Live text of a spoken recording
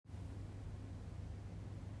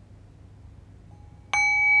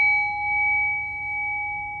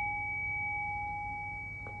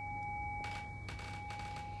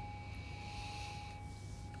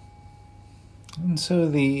And so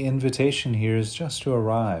the invitation here is just to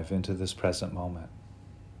arrive into this present moment.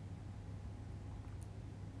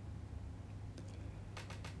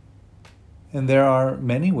 And there are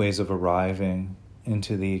many ways of arriving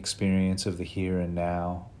into the experience of the here and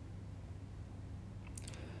now.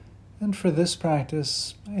 And for this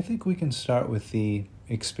practice, I think we can start with the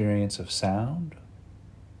experience of sound.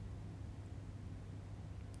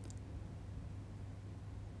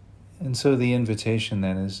 And so the invitation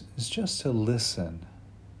then is just to listen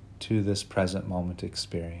to this present moment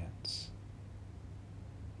experience.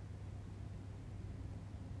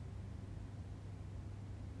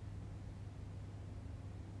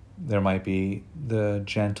 There might be the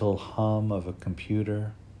gentle hum of a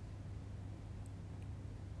computer.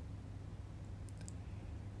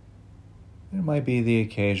 There might be the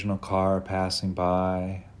occasional car passing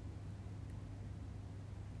by.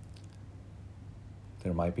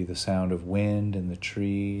 There might be the sound of wind in the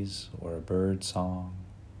trees or a bird song.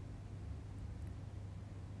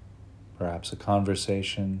 Perhaps a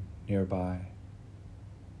conversation nearby.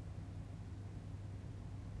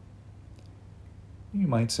 You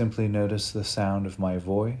might simply notice the sound of my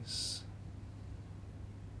voice.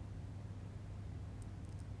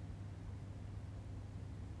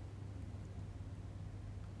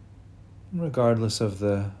 Regardless of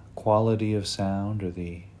the quality of sound or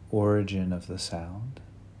the origin of the sound,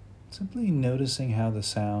 simply noticing how the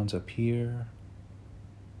sounds appear.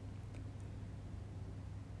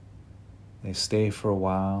 They stay for a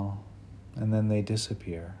while and then they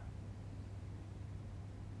disappear.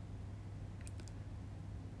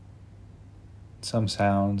 Some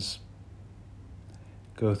sounds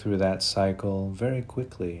go through that cycle very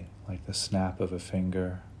quickly, like the snap of a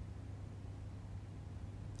finger.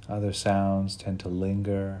 Other sounds tend to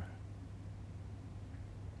linger,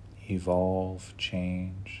 evolve,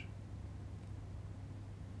 change.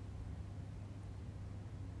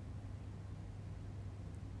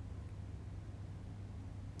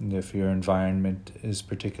 And if your environment is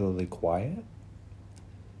particularly quiet,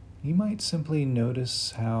 you might simply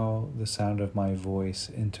notice how the sound of my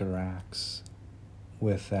voice interacts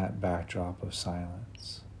with that backdrop of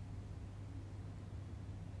silence.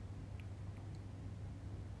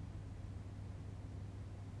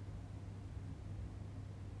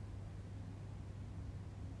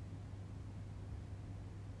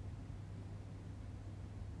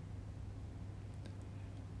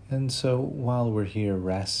 And so while we're here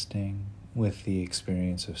resting with the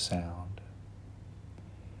experience of sound,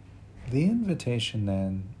 the invitation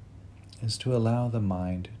then is to allow the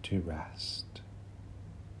mind to rest.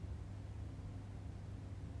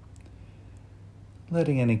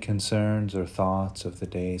 Letting any concerns or thoughts of the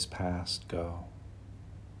days past go.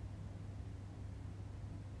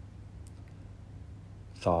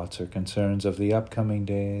 Thoughts or concerns of the upcoming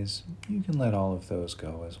days, you can let all of those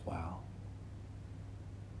go as well.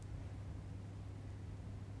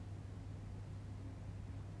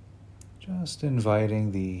 Just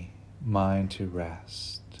inviting the mind to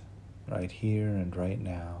rest right here and right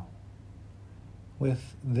now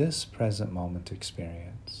with this present moment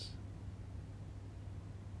experience.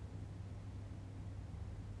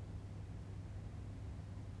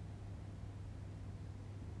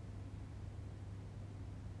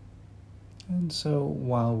 And so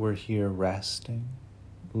while we're here resting,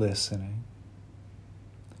 listening,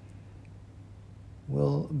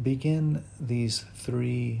 we'll begin these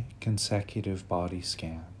 3 consecutive body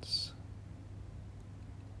scans,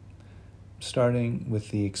 starting with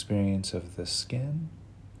the experience of the skin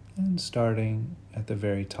and starting at the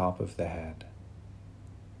very top of the head.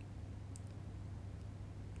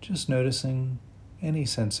 Just noticing any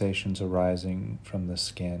sensations arising from the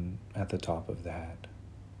skin at the top of the head.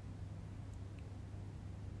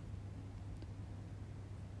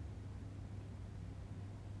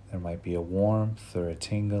 There might be a warmth or a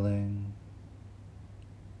tingling.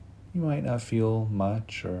 You might not feel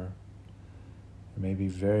much, or there may be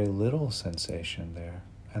very little sensation there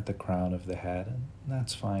at the crown of the head, and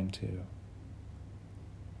that's fine too.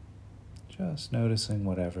 Just noticing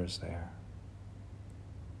whatever's there.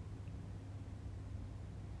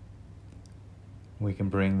 We can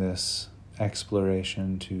bring this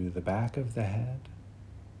exploration to the back of the head.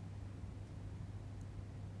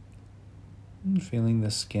 And feeling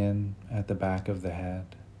the skin at the back of the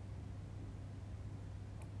head.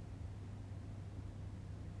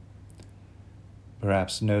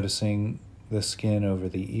 Perhaps noticing the skin over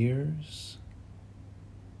the ears.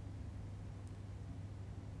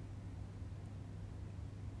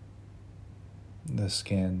 The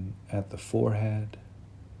skin at the forehead.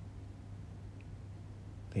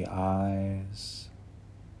 The eyes.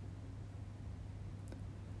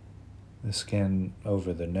 the skin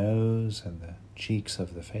over the nose and the cheeks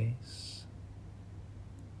of the face.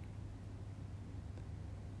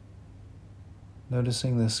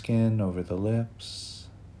 Noticing the skin over the lips,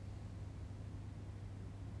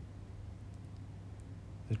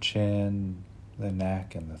 the chin, the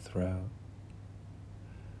neck, and the throat.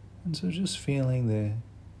 And so just feeling the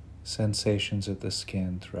sensations of the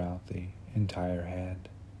skin throughout the entire head,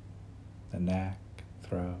 the neck,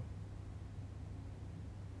 throat.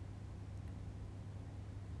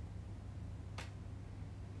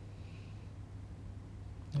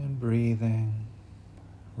 And breathing,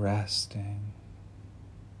 resting,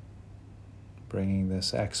 bringing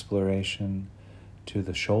this exploration to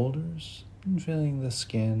the shoulders and feeling the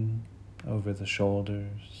skin over the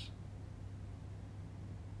shoulders.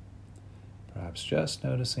 Perhaps just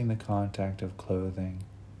noticing the contact of clothing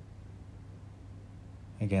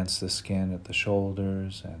against the skin at the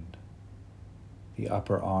shoulders and the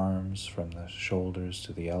upper arms from the shoulders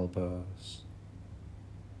to the elbows.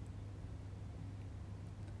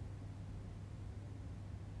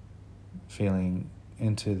 Feeling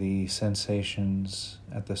into the sensations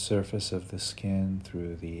at the surface of the skin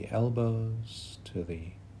through the elbows to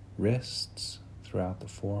the wrists, throughout the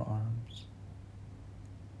forearms.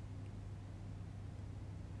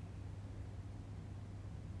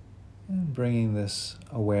 And bringing this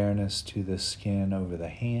awareness to the skin over the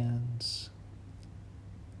hands,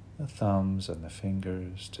 the thumbs and the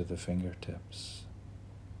fingers to the fingertips.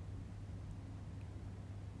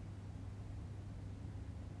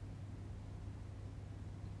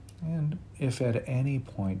 And if at any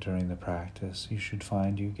point during the practice you should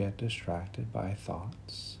find you get distracted by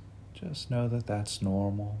thoughts, just know that that's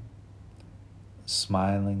normal.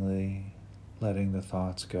 Smilingly letting the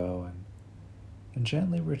thoughts go and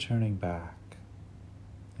gently returning back.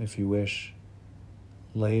 If you wish,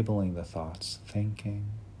 labeling the thoughts,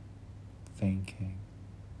 thinking.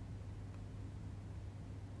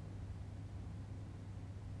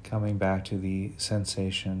 Coming back to the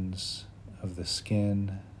sensations of the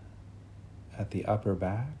skin at the upper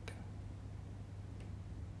back.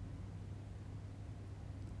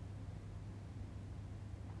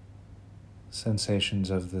 Sensations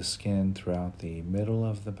of the skin throughout the middle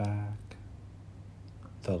of the back,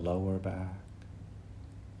 the lower back.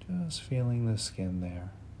 Just feeling the skin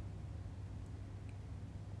there.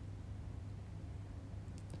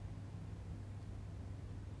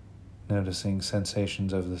 Noticing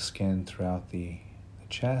sensations of the skin throughout the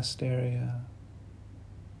chest area.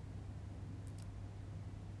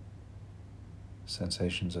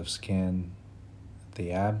 Sensations of skin at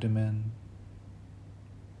the abdomen.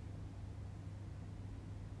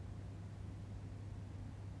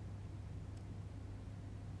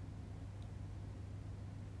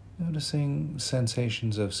 Noticing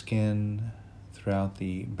sensations of skin throughout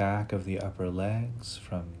the back of the upper legs,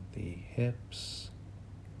 from the hips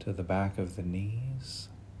to the back of the knees.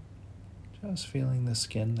 Just feeling the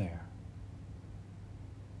skin there.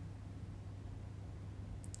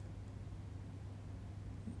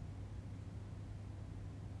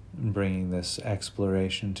 And bringing this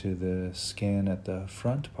exploration to the skin at the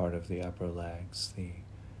front part of the upper legs, the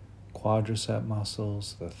quadricep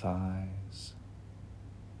muscles, the thighs.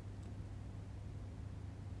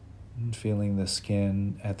 And feeling the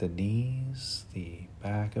skin at the knees, the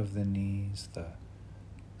back of the knees, the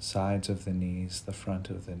sides of the knees, the front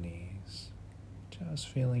of the knees. Just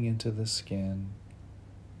feeling into the skin.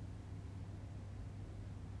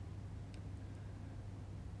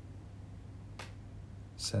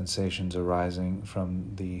 Sensations arising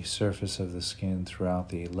from the surface of the skin throughout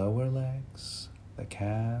the lower legs, the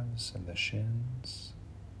calves and the shins.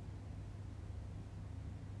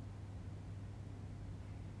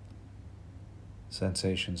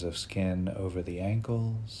 Sensations of skin over the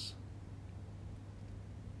ankles,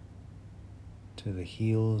 to the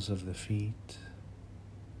heels of the feet.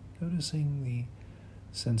 Noticing the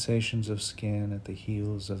sensations of skin at the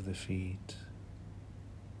heels of the feet.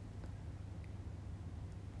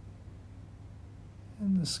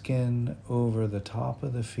 And the skin over the top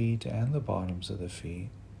of the feet and the bottoms of the feet.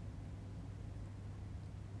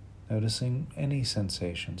 Noticing any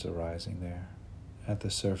sensations arising there at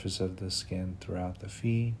the surface of the skin throughout the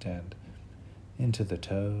feet and into the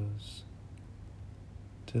toes,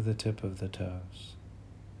 to the tip of the toes.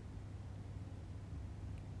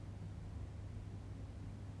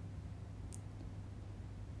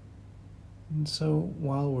 And so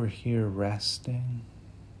while we're here resting,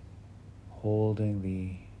 holding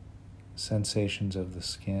the sensations of the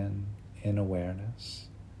skin in awareness,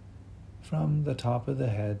 from the top of the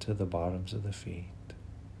head to the bottoms of the feet,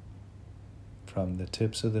 from the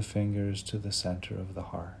tips of the fingers to the center of the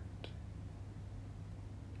heart.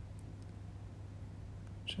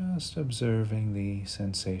 Just observing the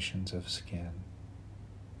sensations of skin.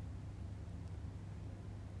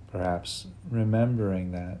 Perhaps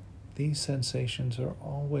remembering that these sensations are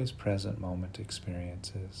always present moment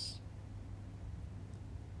experiences.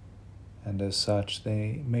 And as such,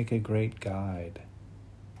 they make a great guide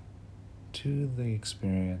to the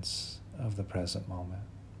experience of the present moment.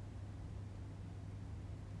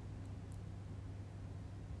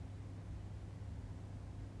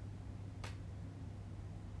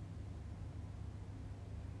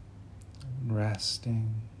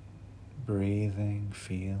 Resting, breathing,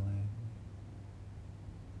 feeling.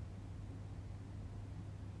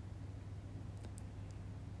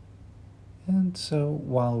 And so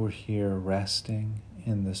while we're here resting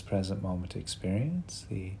in this present moment experience,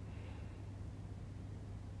 the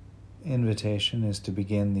invitation is to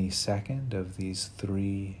begin the second of these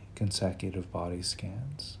 3 consecutive body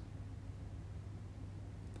scans.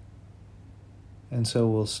 And so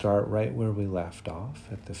we'll start right where we left off,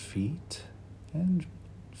 at the feet, and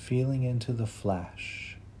feeling into the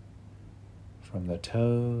flesh, from the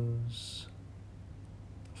toes,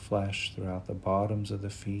 the flesh throughout the bottoms of the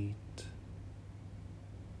feet,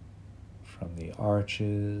 from the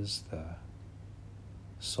arches, the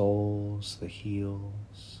soles, the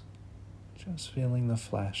heels, just feeling the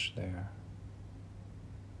flesh there.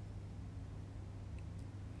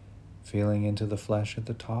 Feeling into the flesh at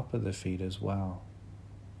the top of the feet as well.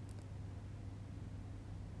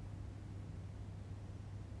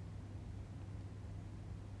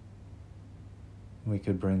 We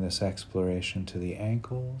could bring this exploration to the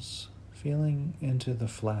ankles, feeling into the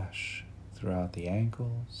flesh throughout the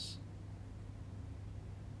ankles.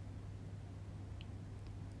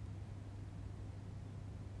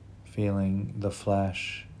 Feeling the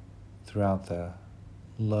flesh throughout the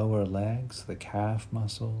lower legs, the calf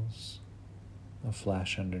muscles, the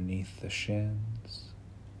flesh underneath the shins.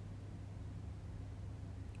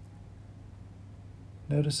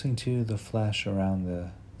 Noticing too the flesh around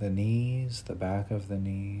the knees, the back of the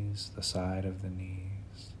knees, the side of the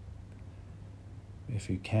knees. If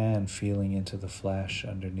you can, feeling into the flesh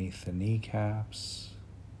underneath the kneecaps,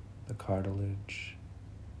 the cartilage.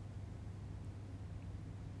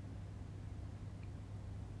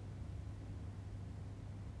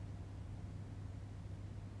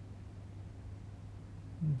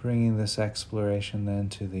 Bringing this exploration then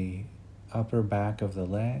to the upper back of the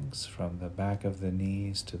legs, from the back of the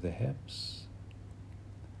knees to the hips,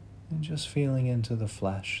 and just feeling into the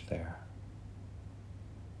flesh there.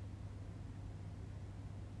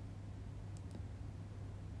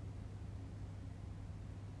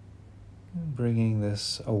 And bringing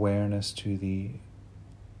this awareness to the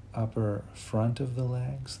upper front of the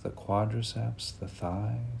legs, the quadriceps, the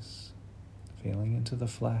thighs, feeling into the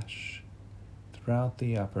flesh throughout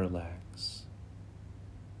the upper legs.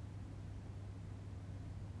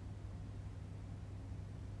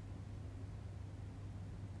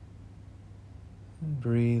 And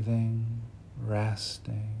breathing,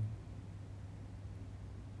 resting.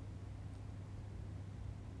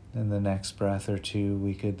 In the next breath or two,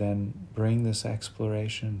 we could then bring this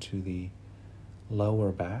exploration to the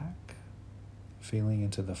lower back, feeling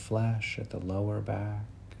into the flesh at the lower back,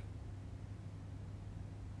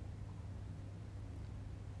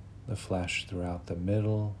 the flesh throughout the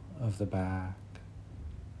middle of the back,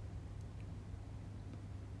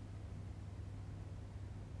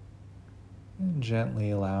 and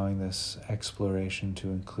gently allowing this exploration to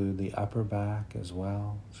include the upper back as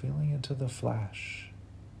well, feeling into the flesh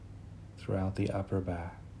throughout the upper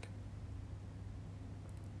back.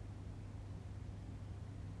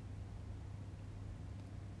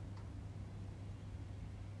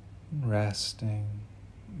 Resting,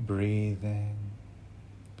 breathing,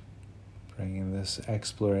 bringing this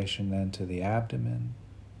exploration then to the abdomen,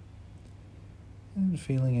 and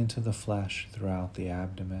feeling into the flesh throughout the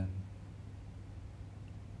abdomen,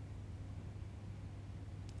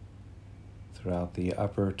 throughout the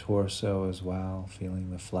upper torso as well,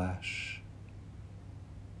 feeling the flesh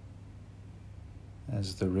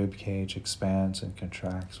as the rib cage expands and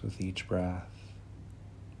contracts with each breath.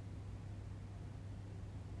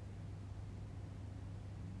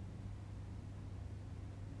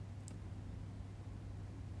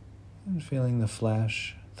 And feeling the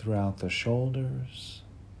flesh throughout the shoulders,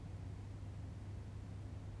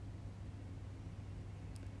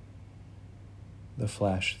 the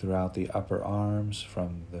flesh throughout the upper arms,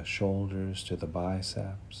 from the shoulders to the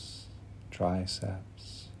biceps,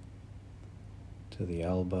 triceps, to the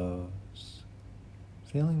elbows,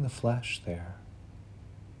 feeling the flesh there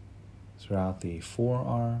throughout the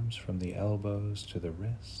forearms, from the elbows to the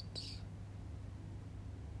wrists,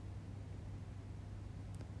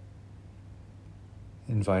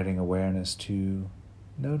 inviting awareness to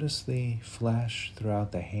notice the flesh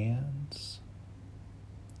throughout the hands,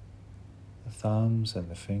 the thumbs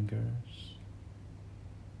and the fingers,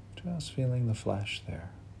 just feeling the flesh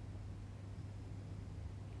there.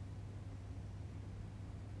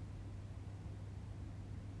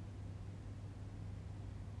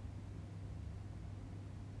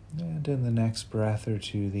 And in the next breath or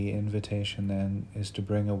two, the invitation then is to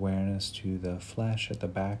bring awareness to the flesh at the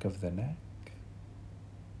back of the neck,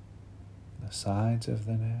 the sides of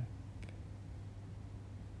the neck,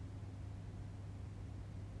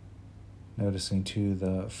 noticing too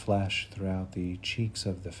the flesh throughout the cheeks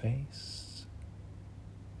of the face,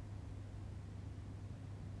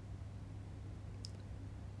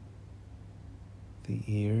 the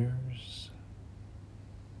ears,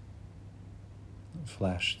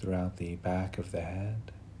 flesh throughout the back of the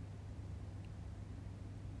head,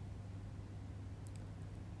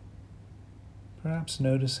 perhaps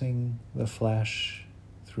noticing the flesh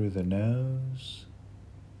through the nose,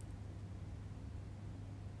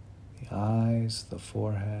 the eyes, the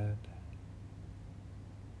forehead,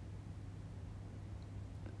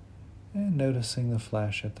 and noticing the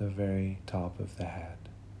flesh at the very top of the head.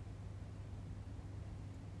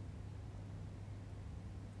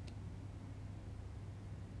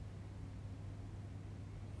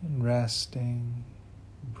 And resting,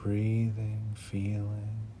 breathing,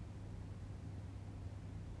 feeling.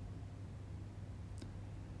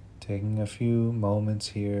 Taking a few moments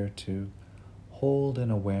here to hold in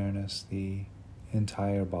awareness the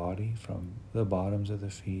entire body from the bottoms of the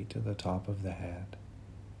feet to the top of the head,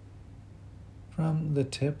 from the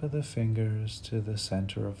tip of the fingers to the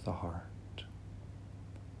center of the heart.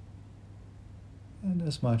 And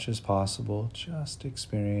as much as possible, just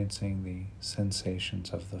experiencing the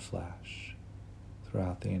sensations of the flesh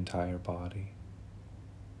throughout the entire body.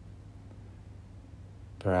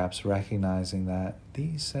 Perhaps recognizing that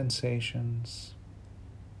these sensations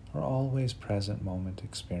are always present moment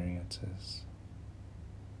experiences.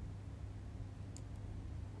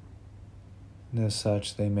 And as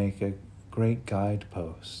such, they make a great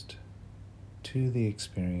guidepost to the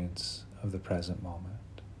experience of the present moment.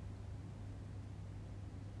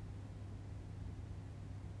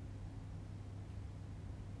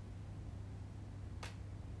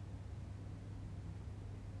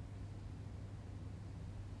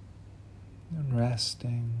 And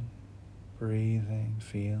resting, breathing,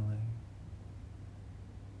 feeling.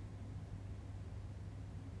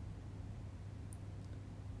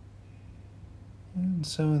 And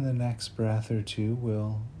so in the next breath or two,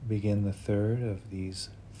 we'll begin the third of these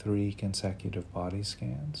 3 consecutive body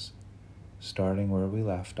scans, starting where we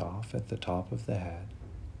left off at the top of the head,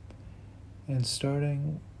 and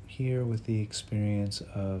starting here with the experience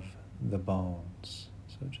of the bones.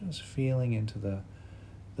 So just feeling into the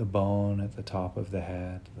bone at the top of the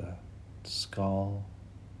head, the skull,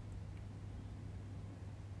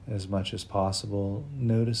 as much as possible,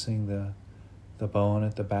 noticing the bone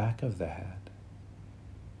at the back of the head.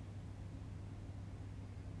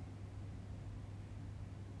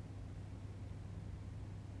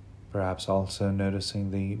 Perhaps also noticing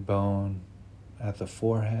the bone at the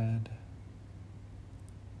forehead,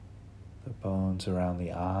 the bones around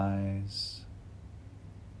the eyes,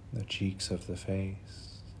 the cheeks of the face.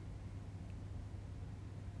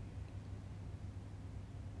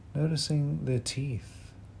 Noticing the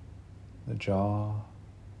teeth, the jaw,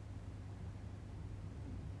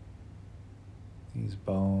 these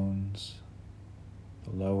bones,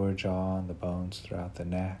 the lower jaw and the bones throughout the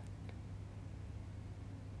neck.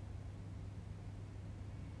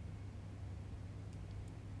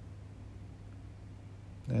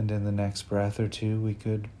 And in the next breath or two, we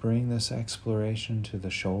could bring this exploration to the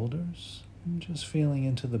shoulders, and just feeling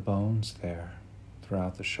into the bones there,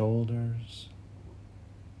 throughout the shoulders,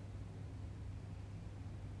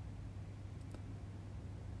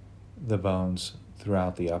 the bones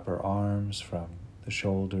throughout the upper arms, from the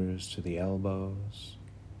shoulders to the elbows,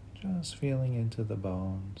 just feeling into the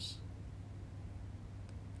bones.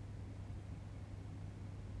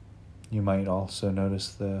 You might also notice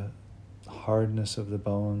the hardness of the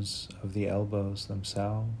bones of the elbows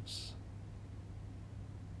themselves,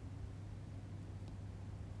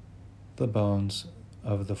 the bones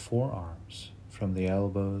of the forearms from the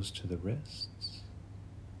elbows to the wrists,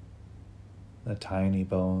 the tiny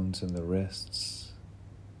bones in the wrists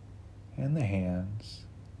and the hands,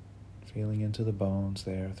 feeling into the bones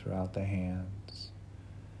there throughout the hands,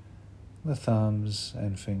 the thumbs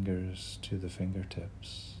and fingers to the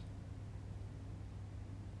fingertips.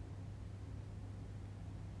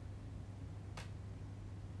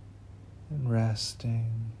 And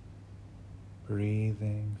resting,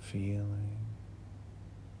 breathing, feeling.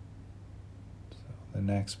 So the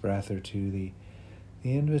next breath or two, the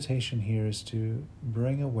invitation here is to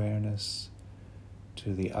bring awareness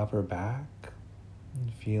to the upper back,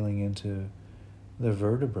 and feeling into the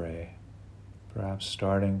vertebrae, perhaps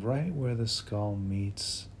starting right where the skull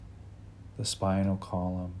meets the spinal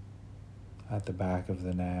column at the back of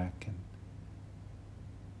the neck,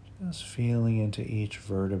 and just feeling into each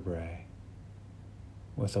vertebrae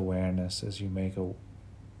with awareness as you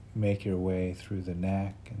make your way through the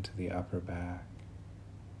neck into the upper back.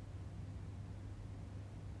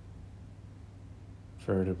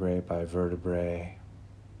 Vertebrae by vertebrae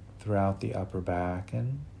throughout the upper back,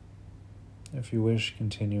 and if you wish,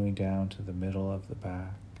 continuing down to the middle of the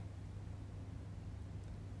back.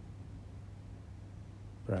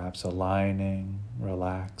 Perhaps aligning,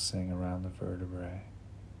 relaxing around the vertebrae.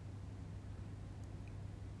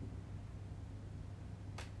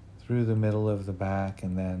 Through the middle of the back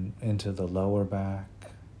and then into the lower back.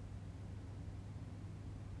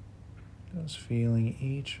 Just feeling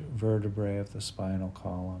each vertebrae of the spinal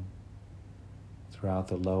column throughout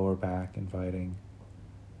the lower back, inviting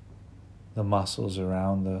the muscles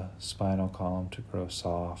around the spinal column to grow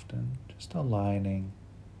soft, and just aligning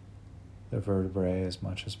the vertebrae as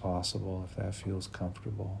much as possible if that feels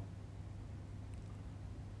comfortable.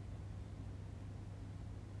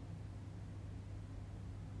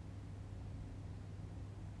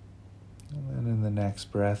 And then in the next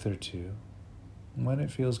breath or two, when it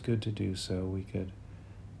feels good to do so, we could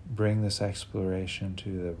bring this exploration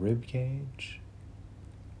to the rib cage,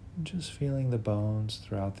 just feeling the bones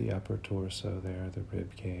throughout the upper torso there, the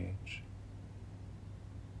rib cage.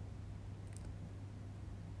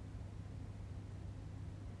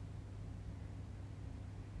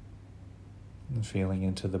 And feeling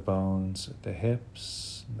into the bones at the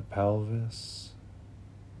hips and the pelvis.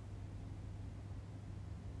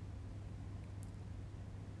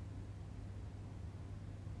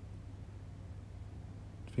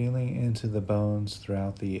 Feeling into the bones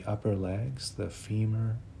throughout the upper legs, the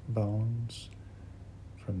femur bones,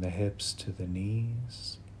 from the hips to the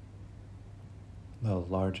knees, the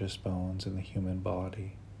largest bones in the human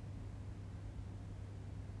body.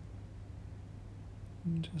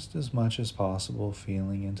 And just as much as possible,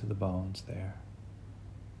 feeling into the bones there.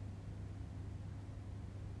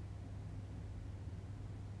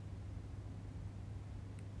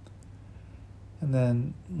 And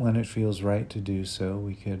then, when it feels right to do so,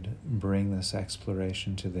 we could bring this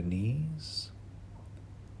exploration to the knees,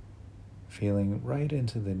 feeling right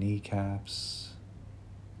into the kneecaps,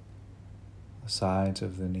 the sides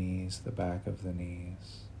of the knees, the back of the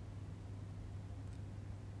knees.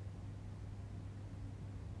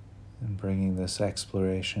 And bringing this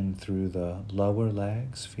exploration through the lower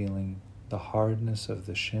legs, feeling the hardness of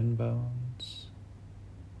the shin bones.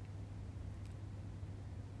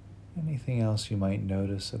 Anything else you might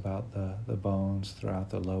notice about the bones throughout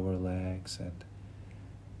the lower legs, and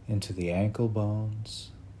into the ankle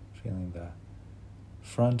bones, feeling the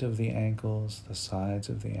front of the ankles, the sides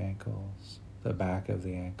of the ankles, the back of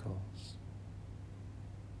the ankles.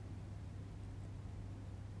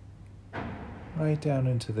 Right down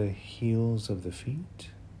into the heels of the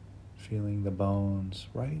feet, feeling the bones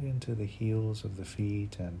right into the heels of the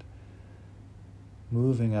feet, and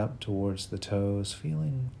moving up towards the toes,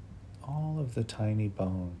 feeling all of the tiny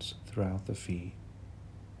bones throughout the feet.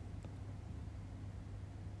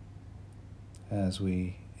 As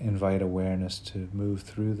we invite awareness to move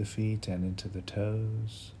through the feet and into the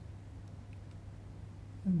toes,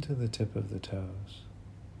 into the tip of the toes.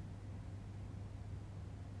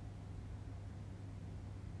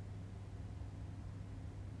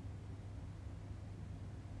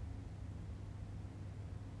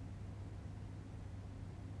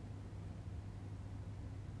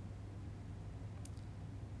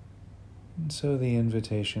 And so the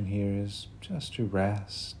invitation here is just to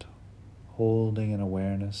rest, holding in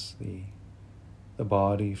awareness the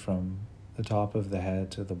body from the top of the head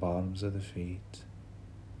to the bottoms of the feet,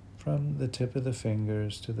 from the tip of the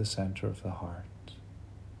fingers to the center of the heart.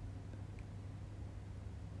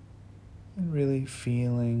 And really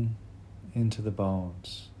feeling into the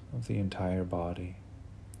bones of the entire body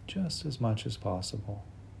just as much as possible.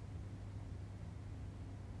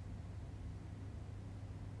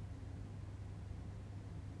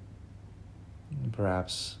 And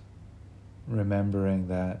perhaps remembering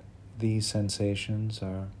that these sensations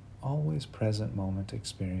are always present moment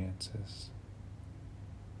experiences.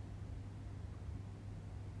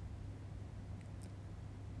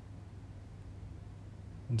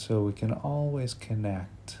 And so we can always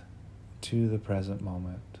connect to the present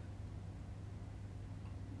moment.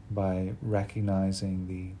 by recognizing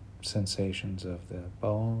the sensations of the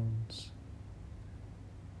bones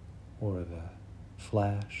or the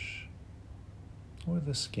flesh or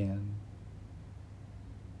the skin.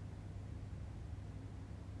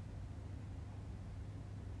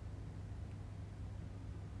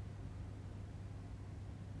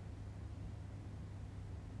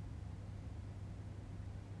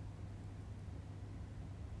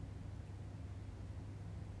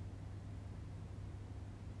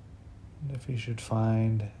 And if you should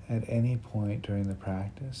find at any point during the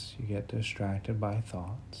practice you get distracted by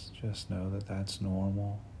thoughts, just know that that's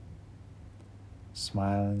normal.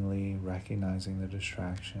 Smilingly recognizing the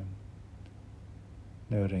distraction,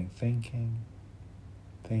 noting thinking,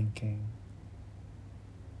 and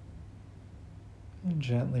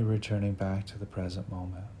gently returning back to the present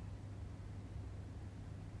moment.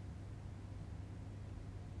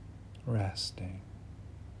 Resting.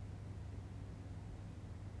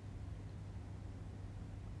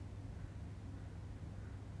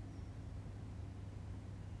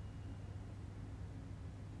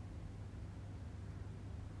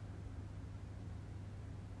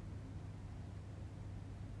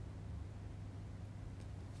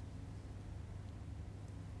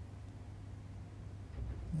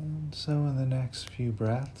 And so in the next few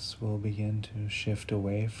breaths, we'll begin to shift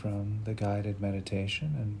away from the guided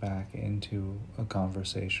meditation and back into a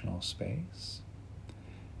conversational space.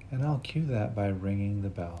 And I'll cue that by ringing the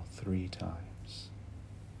bell 3 times.